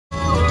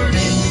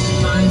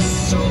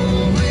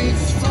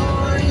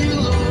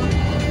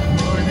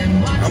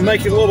I'm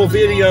making a little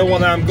video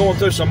when I'm going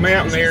through some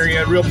mountain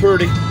area, real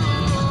pretty.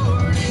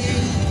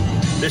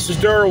 This is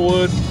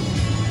Durwood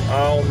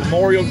on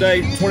Memorial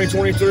Day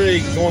 2023,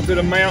 going through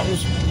the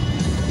mountains.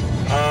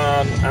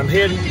 I'm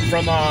heading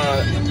from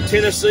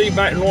Tennessee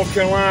back to North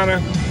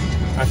Carolina.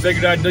 I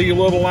figured I'd do you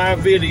a little live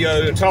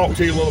video and talk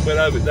to you a little bit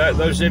of it.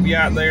 Those of you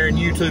out there in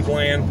YouTube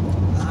land,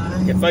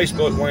 in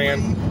Facebook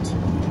land,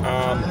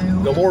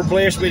 the Lord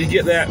blessed me to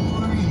get that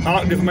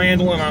octave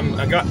mandolin.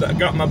 I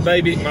got my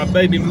baby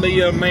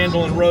Mia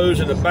mandolin Rose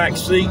in the back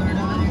seat.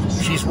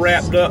 She's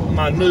wrapped up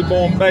my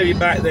newborn baby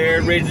back there,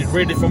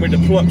 ready for me to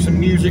pluck some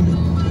music,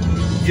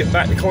 get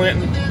back to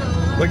Clinton.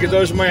 Look at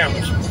those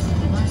mountains.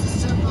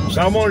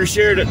 So I wanted to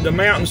share the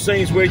mountain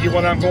scenes with you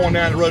when I'm going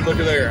down the road. Look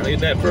at there,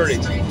 isn't that pretty?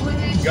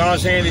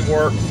 God's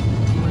handiwork.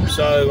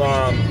 So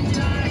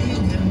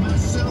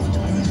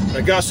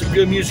I got some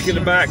good music in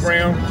the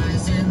background.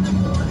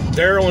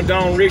 Daryl and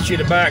Don Ritchie in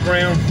the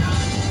background.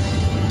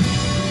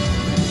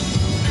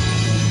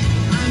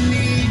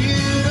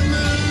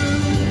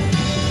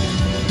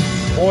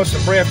 Boy,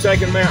 some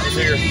breathtaking mountains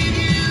here.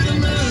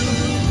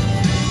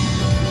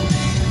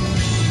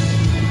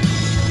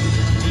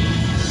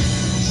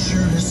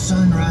 Sure as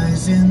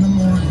sunrise in the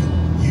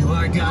morning, you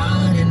are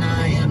God and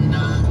I am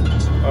not.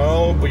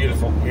 Oh,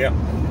 beautiful. Yep.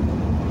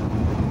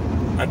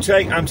 I'm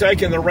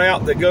taking the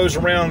route that goes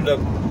around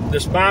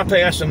this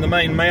bypass in the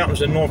main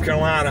mountains in North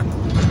Carolina.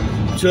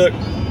 Took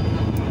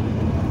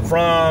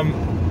from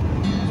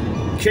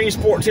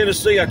Kingsport,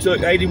 Tennessee, I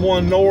took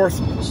 81 north.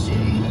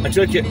 I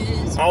took it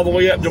all the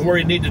way up to where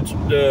you need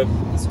to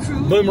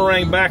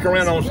boomerang back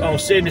around on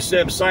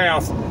 77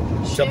 south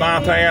to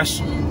bypass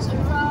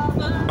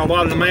a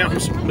lot of the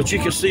mountains. But you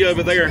can see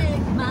over there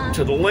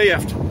to the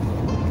left,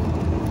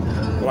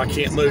 well, I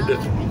can't move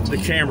the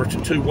camera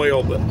too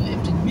well, but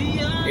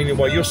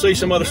anyway, you'll see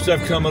some other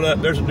stuff coming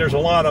up. There's a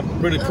lot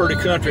of really pretty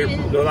country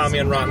that I'm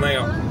in right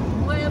now.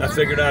 I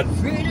figured I'd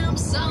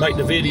make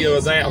the video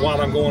of that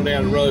while I'm going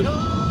down the road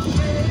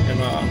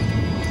and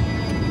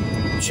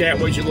chat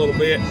with you a little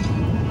bit.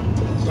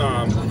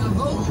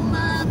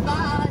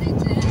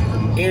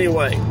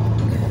 Anyway,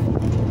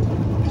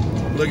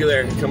 look at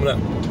there, coming up.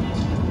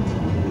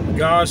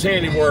 God's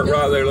handiwork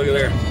right there, look at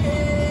there.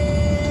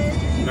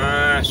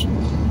 Nice,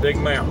 big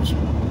mountains.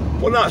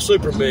 Well, not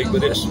super big,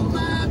 but it's,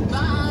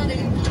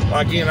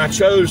 again, I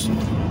chose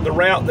the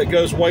route that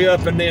goes way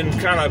up and then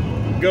kind of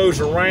goes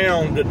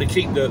around to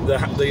keep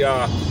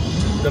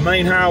the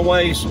main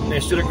highways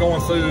instead of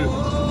going through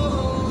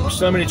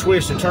so many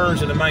twists and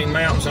turns in the main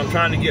mountains. I'm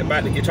trying to get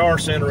back to Guitar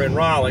Center in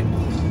Raleigh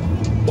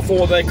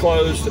before they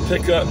close to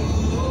pick up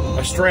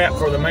a strap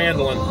for the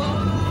mandolin.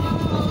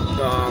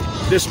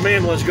 This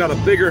mandolin's got a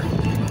bigger,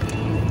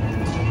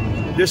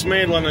 this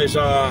mandolin is,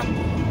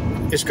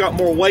 it's got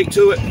more weight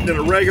to it than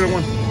a regular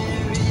one.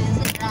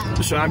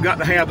 So I've got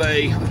to have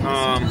a,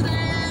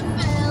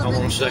 hold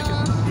on a second,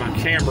 my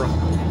camera.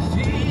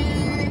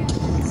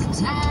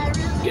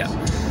 Yeah.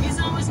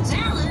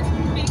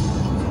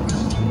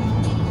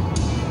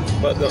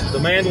 But the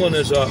mandolin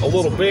is a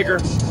little bigger,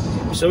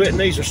 so it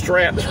needs a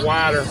strap that's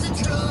wider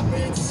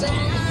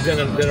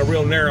than a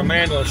real narrow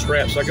mandolin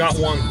strap. So I got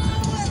one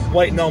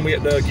waiting on me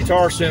at the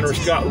Guitar Center.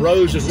 It's got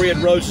roses, red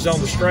roses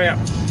on the strap.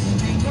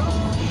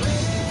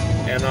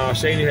 And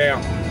so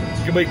anyhow,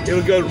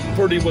 it'll go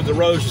pretty with the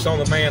roses on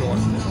the mandolin.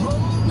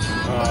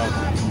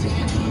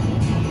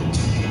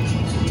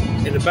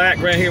 In the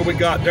background here, we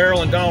got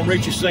Daryl and Don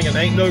Ritchie singing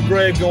 "Ain't No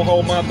Grave Gonna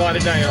Hold My Body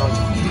Down."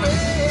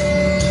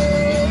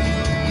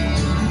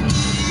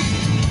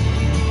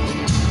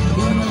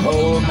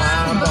 Hold my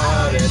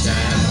body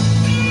down.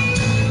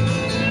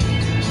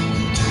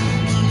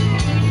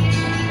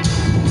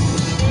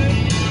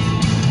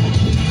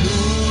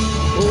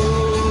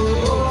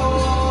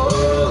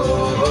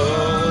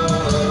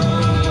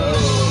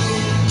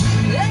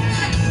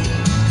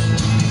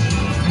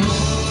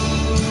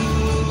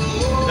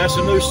 That's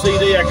a new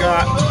CD I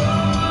got.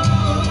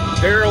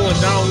 Daryl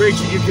and Don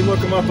Ritchie, you can look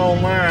them up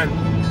online.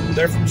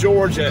 They're from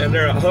Georgia, and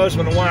they're a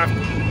husband and wife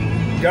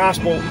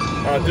gospel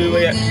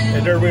duet,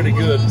 and they're really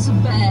good.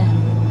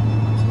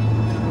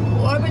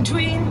 War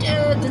between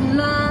death and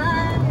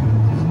life,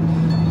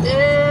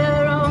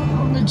 there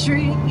on the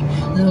tree,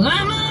 the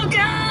Lamb of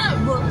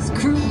God was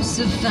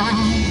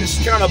crucified. It's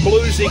kind of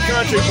bluesy,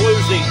 country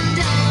bluesy.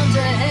 Down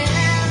to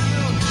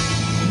hell,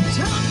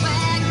 took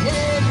back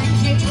every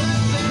king.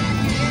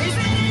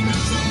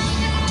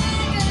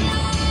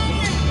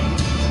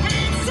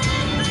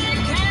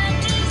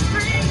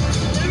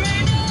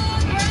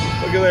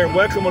 Look at there,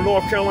 welcome to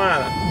North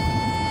Carolina.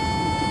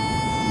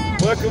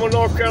 Welcome to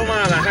North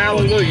Carolina,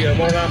 hallelujah.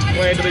 Lord, I'm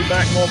glad to be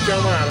back in North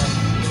Carolina.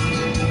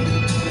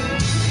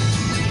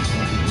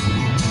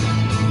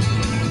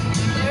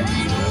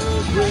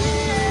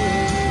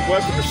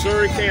 Welcome to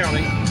Surry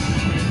County.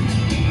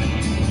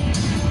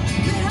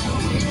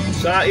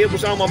 So it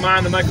was on my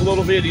mind to make a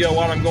little video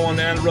while I'm going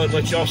down the road,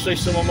 let y'all see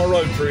some of my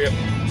road trip.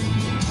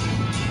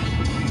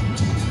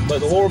 But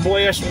the Lord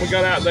blessed when we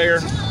got out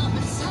there.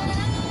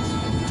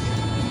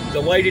 The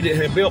lady that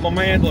had built my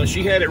mandolin,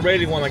 she had it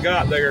ready when I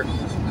got there,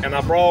 and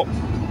I brought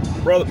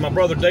my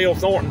brother Dale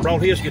Thornton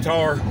brought his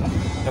guitar,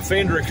 a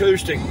Fender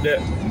acoustic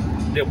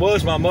that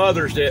was my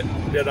mother's. That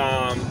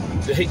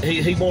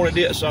he wanted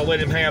it, so I let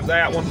him have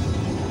that one.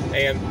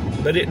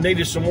 But it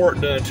needed some work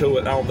done to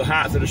it on the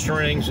height of the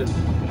strings,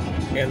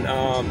 and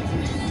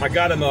I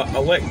got him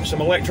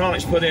some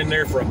electronics put in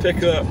there for a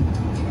pickup,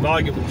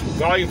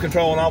 volume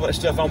control, and all that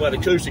stuff on that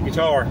acoustic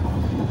guitar,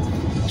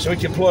 so he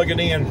can plug it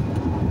in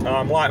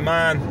like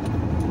mine.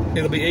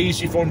 It'll be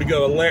easy for him to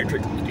go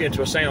electric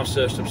into a sound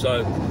system.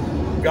 So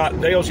got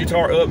Dale's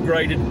guitar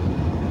upgraded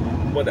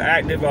with the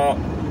active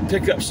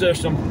pickup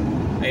system,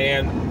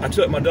 and I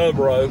took my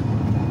Dobro.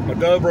 My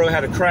Dobro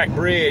had a cracked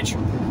bridge.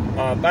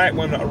 Back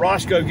when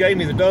Roscoe gave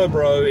me the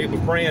Dobro, it was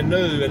brand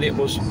new, and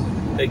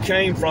it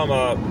came from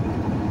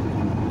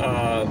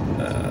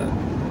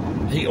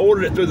he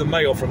ordered it through the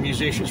mail from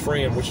Musician's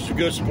Friend, which is a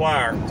good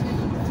supplier.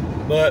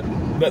 But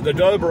the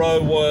Dobro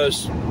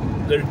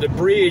the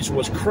bridge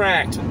was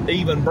cracked,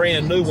 even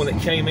brand new when it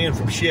came in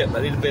from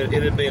shipment. It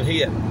had been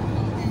hit,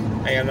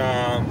 and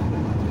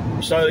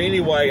so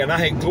anyway, and I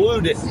had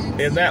glued it,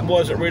 and that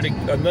wasn't really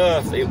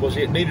enough.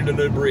 It needed a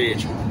new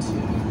bridge.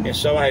 And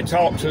so I had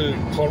talked to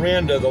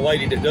Clorinda, the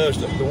lady that does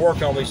the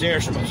work on these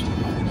instruments,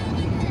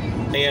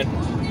 and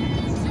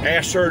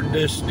asked her,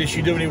 did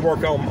she do any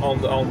work on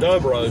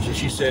Dobros? And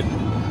she said,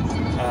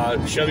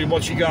 show me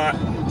what you got.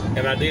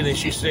 And I did, and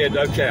she said,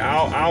 okay,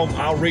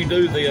 I'll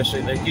redo this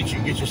and then get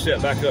you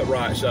set back up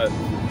right. So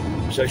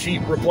she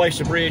replaced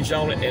the bridge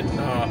on it and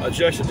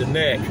adjusted the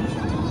neck.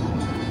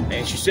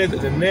 And she said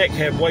that the neck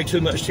had way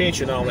too much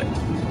tension on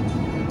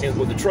it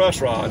with the truss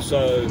rod.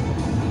 So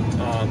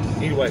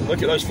anyway,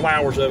 look at those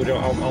flowers over there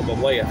on the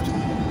left.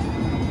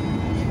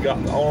 You've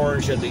got the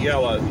orange and the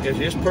yellow.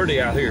 It's pretty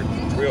out here,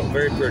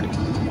 very pretty.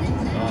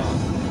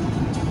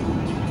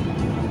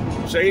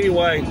 So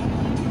anyway,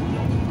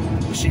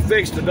 she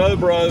fixed the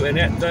Dobro, and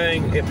that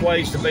thing, it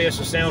plays the best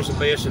and sounds the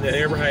best that it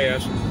ever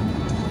has.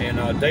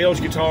 And Dale's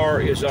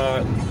guitar is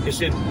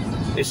it's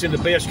in the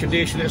best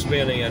condition it's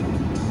been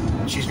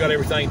in. She's got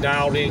everything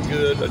dialed in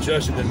good,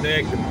 adjusted the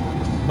neck,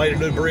 made a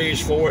new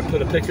bridge for it,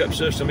 put a pickup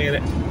system in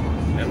it.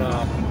 And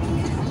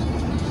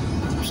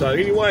so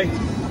anyway,